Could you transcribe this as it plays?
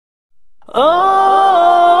يا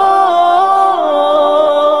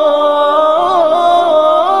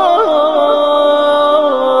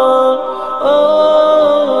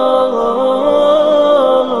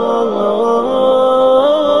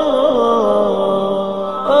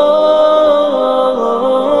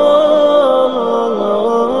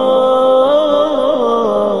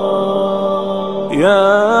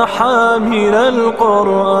حامل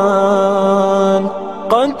القرآن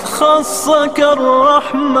قد خصك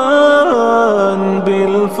الرحمن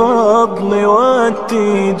بالفضل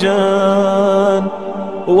والتيجان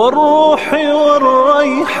والروح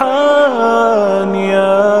والريحان.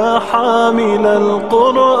 يا حامل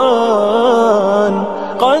القرآن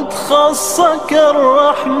قد خصك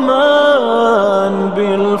الرحمن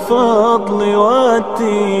بالفضل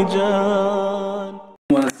والتيجان.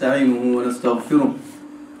 ونستعينه ونستغفره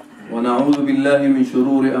ونعوذ بالله من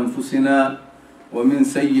شرور أنفسنا ومن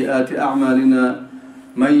سيئات أعمالنا.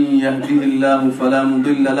 من يهده الله فلا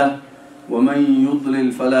مضل له ومن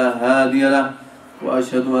يضلل فلا هادي له.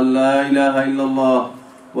 وأشهد أن لا إله إلا الله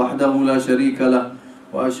وحده لا شريك له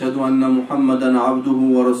وأشهد أن محمدا عبده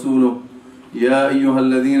ورسوله. يا أيها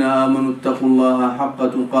الذين آمنوا اتقوا الله حق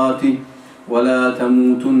تقاته ولا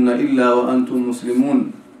تموتن إلا وأنتم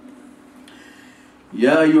مسلمون.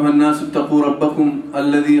 يا أيها الناس اتقوا ربكم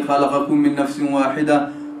الذي خلقكم من نفس واحدة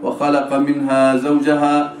وخلق منها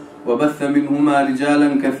زوجها وبث منهما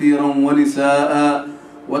رجالا كثيرا ونساء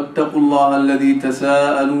واتقوا الله الذي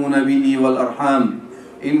تساءلون به والأرحام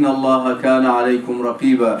إن الله كان عليكم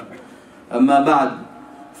رقيبا. أما بعد،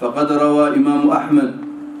 فقد روى إمام أحمد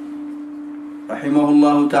رحمه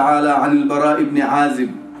الله تعالى عن البراء بن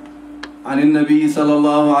عازب عن النبي صلى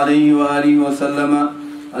الله عليه وآله وسلم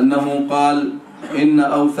أنه قال: إن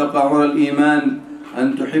أوثق عرى الإيمان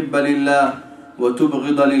أن تحب لله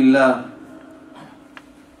وتبغض لله.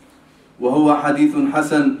 وهو حديث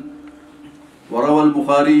حسن. وروى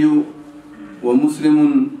البخاري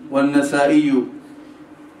ومسلم والنسائي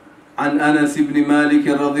عن أنس بن مالك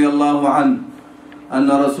رضي الله عنه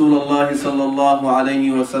أن رسول الله صلى الله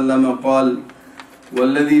عليه وسلم قال: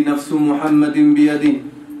 والذي نفس محمد بيده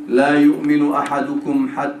لا يؤمن أحدكم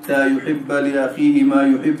حتى يحب لأخيه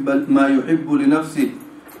ما يحب لنفسه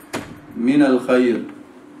من الخير.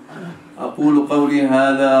 أقول قولي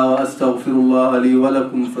هذا وأستغفر الله لي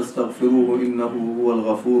ولكم فاستغفروه إنه هو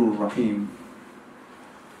الغفور الرحيم.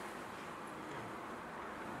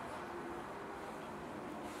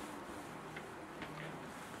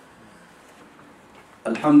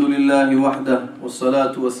 الحمد لله وحده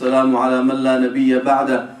والصلاة والسلام على من لا نبي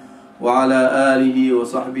بعده وعلى آله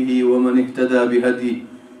وصحبه ومن اهتدى بهديه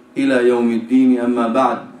إلى يوم الدين. أما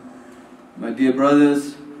بعد. My dear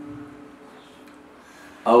brothers,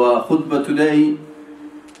 our khutbah today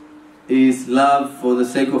is love for the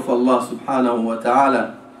sake of Allah subhanahu wa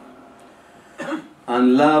ta'ala.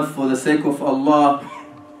 And love for the sake of Allah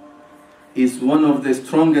is one of the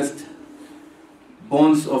strongest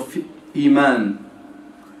bonds of Iman,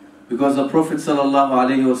 because the Prophet sallallahu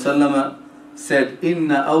alayhi wa sallam said,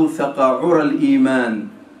 Inna awthaqa ura al-iman,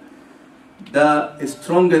 the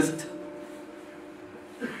strongest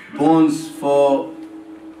bonds for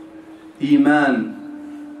Iman,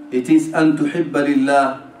 it is an tuhibba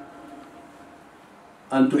lillah,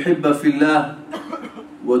 an tuhibba fillah,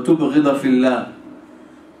 wa tubghida fillah,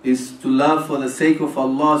 is to love for the sake of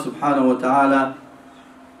Allah subhanahu wa ta'ala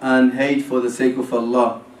and hate for the sake of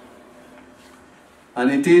Allah. And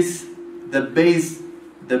it is the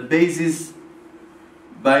basis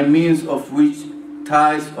by means of which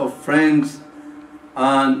ties of friends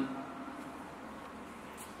and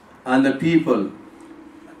the people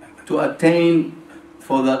to attain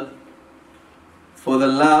for the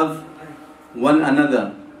love one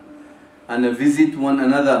another and visit one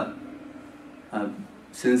another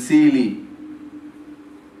sincerely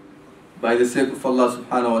by the sake of Allah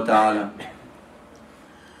subhanahu wa ta'ala.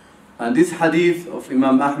 And this hadith of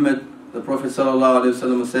Imam Ahmad, the Prophet sallallahu alaihi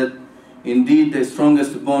wasallam said, indeed the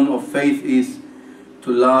strongest bond of faith is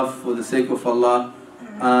to love for the sake of Allah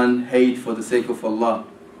and hate for the sake of Allah.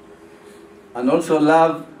 And also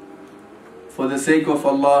love for the sake of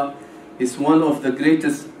Allah is one of the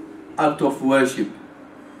greatest acts of worship.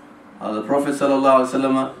 The Prophet sallallahu alaihi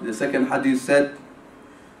wasallam, the second hadith said,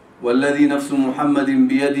 وَالَّذِي نَفْسُ مُحَمَّدٍ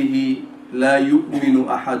بِيَدِهِ لَا يُؤْمِنُ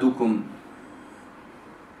أَحَدُكُمْ.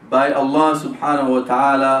 By Allah subhanahu wa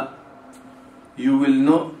ta'ala, you will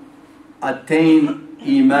not attain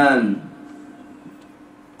Iman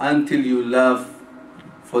until you love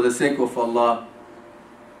for the sake of Allah.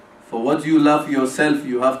 For what you love yourself,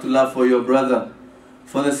 you have to love for your brother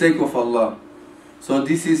for the sake of Allah. So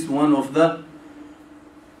this is one of the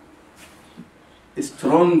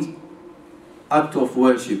strong act of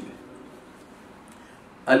worship.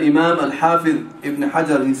 Al-Imam Al-Hafiz Ibn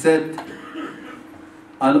Hajar, he said,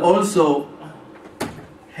 and also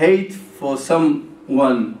hate for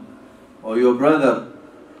someone or your brother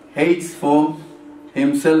hates for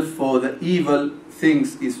himself for the evil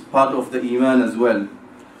things is part of the Iman as well.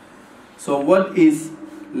 So what is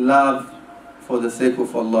love for the sake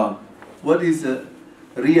of Allah? What is the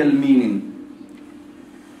real meaning?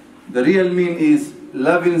 The real meaning is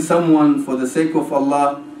loving someone for the sake of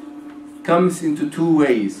Allah comes into two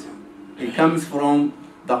ways. It comes from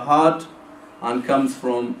the heart and comes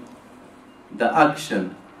from the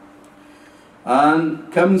action.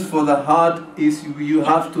 And comes for the heart is you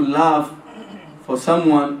have to love for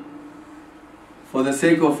someone for the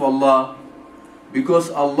sake of Allah,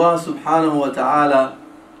 because Allah subhanahu wa ta'ala,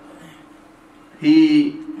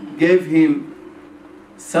 He gave him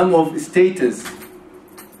some of status,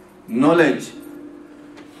 knowledge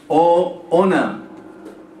or honor.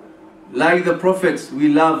 Like the prophets, we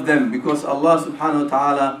love them because Allah subhanahu wa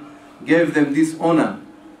ta'ala gave them this honor.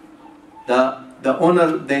 The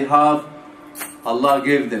honor they have, Allah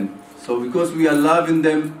gave them. So because we are loving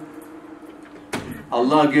them,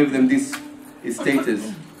 Allah gave them this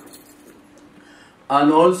status.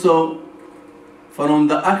 And also from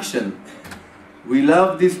the action, we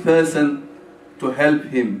love this person to help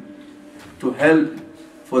him, to help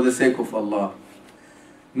for the sake of Allah.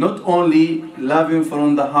 Not only loving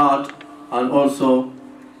from the heart, and also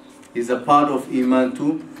is a part of Iman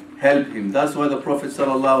to help him. That's why the Prophet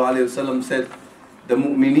ﷺ said, the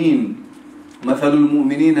mu'mineen, مثل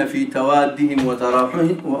المؤمنين في توادهم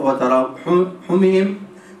وتراحمهم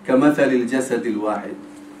كمثل الجسد الواحد.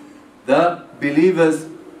 The believers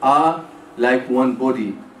are like one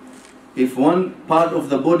body. If one part of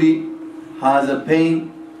the body has a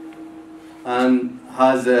pain and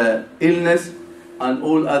has a illness, and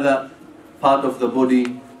all other part of the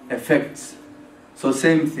body affects. So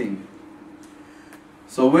same thing.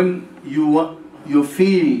 So when you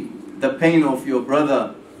feel the pain of your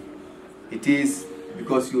brother, it is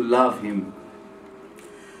because you love him.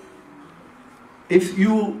 If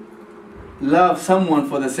you love someone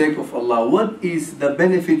for the sake of Allah, what is the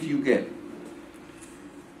benefit you get?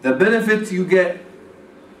 The benefits you get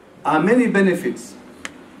are many benefits,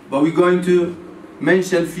 but we're going to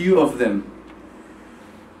mention few of them.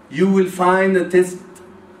 You will find a taste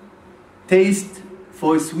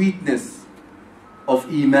for sweetness of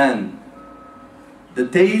Iman. The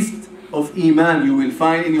taste of Iman you will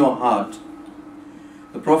find in your heart.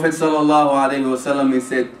 The Prophet ﷺ, he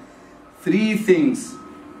said, three things,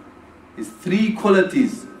 is three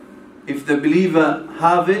qualities, if the believer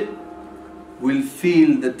have it, will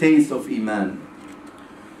feel the taste of Iman.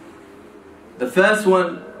 The first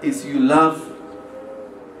one is you love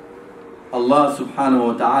Allah subhanahu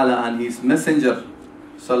wa ta'ala and His Messenger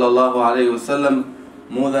sallallahu alayhi wasallam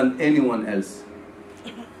more than anyone else.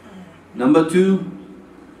 Number two,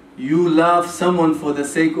 you love someone for the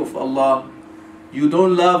sake of Allah. You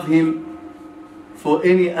don't love him for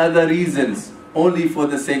any other reasons, only for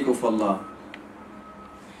the sake of Allah.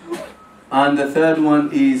 And the third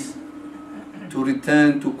one is to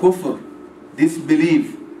return to kufr,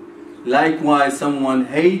 disbelief. Likewise, someone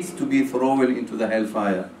hates to be thrown into the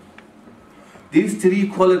hellfire. These three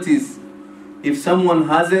qualities, if someone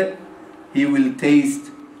has it, he will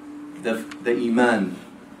taste the Iman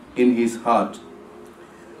in his heart.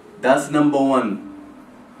 That's number one.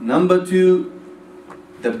 Number two,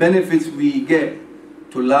 the benefits we get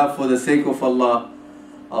to love for the sake of Allah.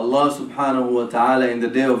 Allah subhanahu wa ta'ala in the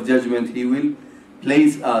day of judgment, He will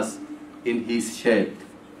place us in His shade.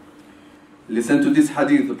 Listen to this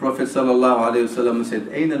hadith. The Prophet sallallahu alayhi wa sallam said,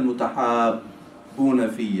 أَيْنَ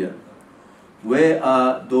الْمُتَحَابُّونَ فِيَّ? Where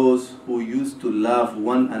are those who used to love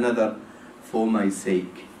one another for my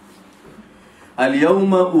sake?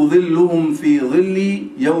 الْيَوْمَ أُظِلُّهُمْ فِي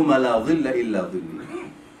ظِلِّي يَوْمَ لَا ظِلَّ إِلَّا ظِلِّي.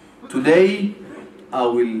 Today I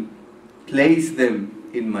will place them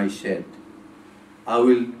in my shed. I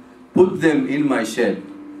will put them in my shed.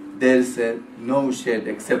 There is no shed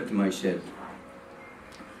except my shed.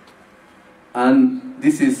 And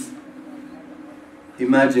this is,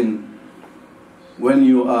 imagine when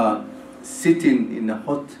you are sitting in a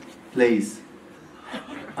hot place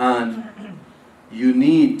and you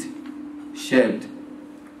need shed.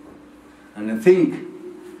 And I think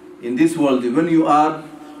in this world, when you are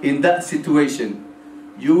in that situation,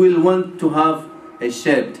 you will want to have a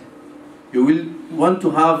shed. You will want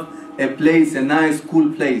to have a place, a nice,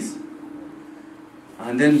 cool place.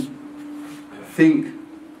 And then think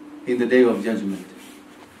in the day of judgment.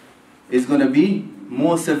 It's going to be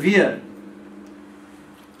more severe.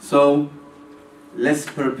 So let's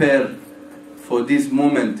prepare for this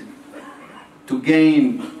moment to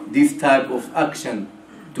gain this type of action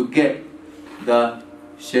to get the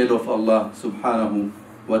shade of Allah subhanahu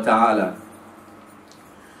wa ta'ala.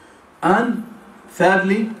 And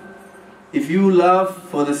thirdly, if you love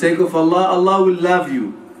for the sake of Allah, Allah will love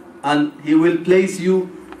you and He will place you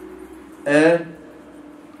a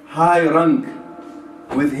high rank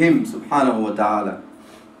with Him subhanahu wa ta'ala.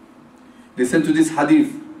 Listen to this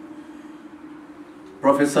hadith.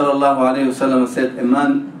 Prophet sallallahu alayhi wa sallam said, a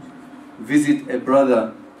man visit a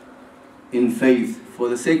brother in faith for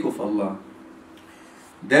the sake of Allah.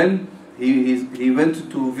 Then he went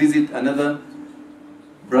to visit another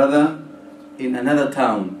brother in another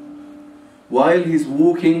town. While he's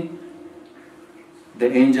walking,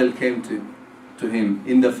 the angel came to him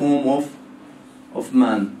in the form of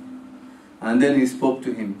man. And then he spoke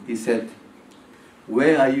to him. He said,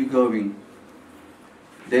 where are you going?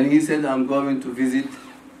 Then he said, I'm going to visit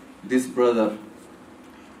this brother.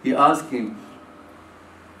 He asked him,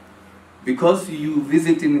 because you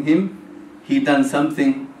visiting him, he done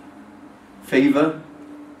something favor?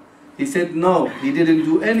 He said, no, he didn't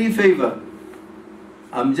do any favor.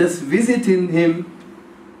 I'm just visiting him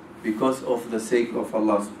because of the sake of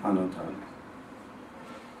Allah subhanahu wa ta'ala.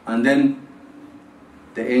 And then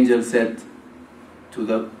the angel said to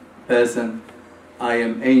the person, I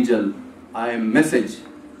am angel, I am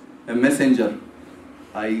a messenger.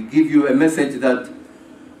 I give you a message that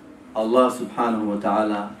Allah subhanahu wa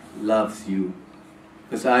ta'ala loves you.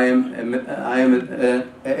 Because I am an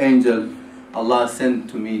angel Allah sent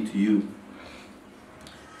to me to you.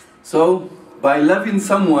 So by loving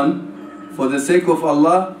someone for the sake of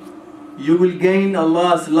Allah, you will gain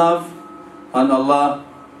Allah's love and Allah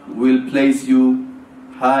will place you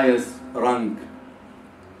highest rank.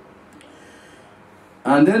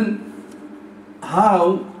 And then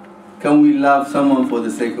how can we love someone for the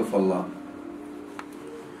sake of Allah?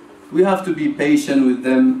 We have to be patient with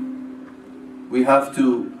them. We have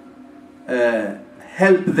to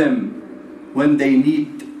help them when they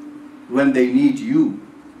need you.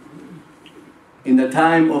 In the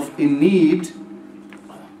time of in need,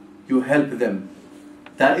 you help them.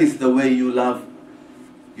 That is the way you love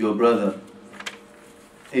your brother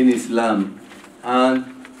in Islam and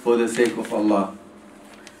for the sake of Allah.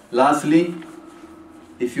 Lastly,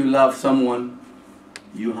 if you love someone,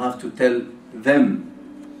 you have to tell them.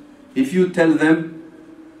 If you tell them,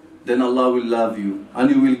 then Allah will love you and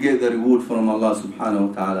you will get the reward from Allah subhanahu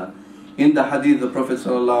wa ta'ala. In the hadith, the Prophet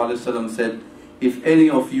sallallahu alaihi wasallam said, if any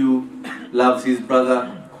of you loves his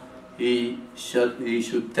brother, he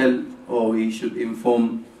should tell or he should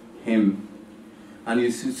inform him. And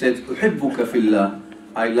he said, أُحِبُّكَ فِي اللَّهِ,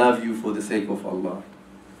 I love you for the sake of Allah.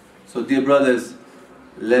 So dear brothers,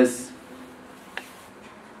 let's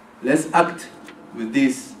act with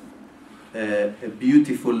this a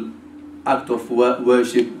beautiful act of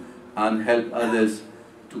worship and help others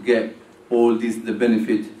to get all this, the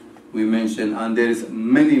benefit we mentioned. And there is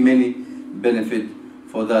many benefit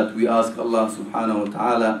for that. We ask Allah subhanahu wa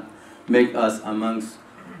ta'ala, make us amongst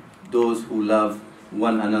those who love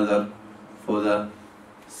one another for the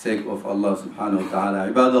sake of Allah subhanahu wa ta'ala.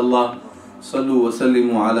 Ibadallah, صلوا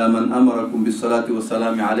وسلموا على من أمركم بالصلاة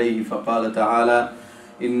والسلام عليه فقال تعالى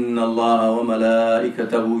إن الله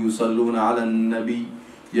وملائكته يصلون على النبي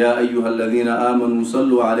يا أيها الذين آمنوا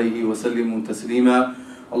صلوا عليه وسلموا تسليما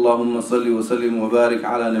اللهم صل وسلم وبارك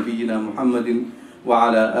على نبينا محمد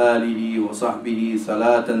وعلى آله وصحبه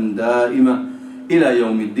صلاة دائمة إلى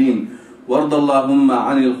يوم الدين وارض اللهم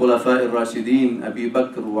عن الخلفاء الراشدين أبي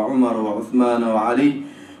بكر وعمر وعثمان وعلي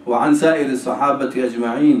وعن سائر الصحابة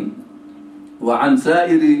أجمعين وعن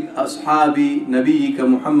سائر أصحاب نبيك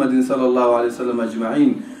محمد صلى الله عليه وسلم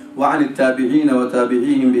أجمعين وعن التابعين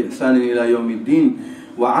وتابعيهم بإحسان إلى يوم الدين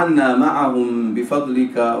وعنا معهم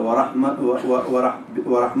بفضلك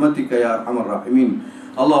ورحمتك يا أرحم الراحمين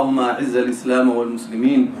اللهم أعز الإسلام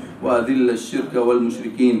والمسلمين وأذل الشرك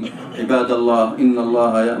والمشركين عباد الله إن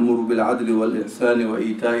الله يأمر بالعدل والإحسان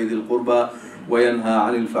وإيتاء ذي القربى وينهى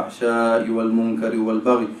عن الفحشاء والمنكر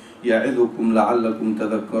والبغي يعظكم لعلكم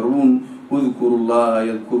تذكرون اذكروا الله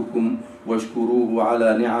يذكركم واشكروه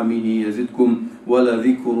على نعمه يزدكم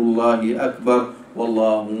ولذكر الله أكبر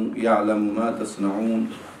والله يعلم ما تصنعون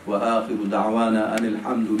وآخر دعوانا أن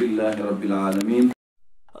الحمد لله رب العالمين.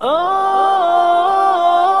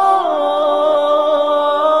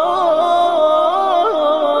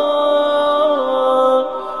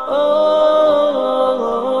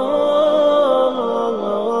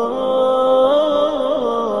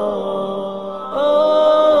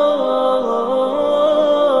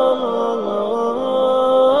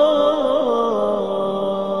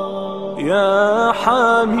 يا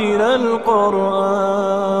حامي حامل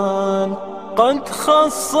القرآن قد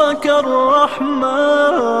خصك الرحمن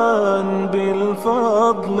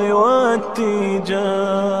بالفضل والتيجان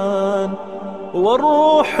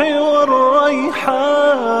والروح والريحان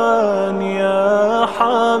يا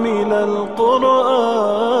حامل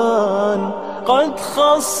القرآن قد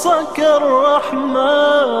خصك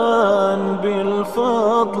الرحمن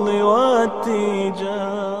بالفضل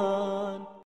والتيجان.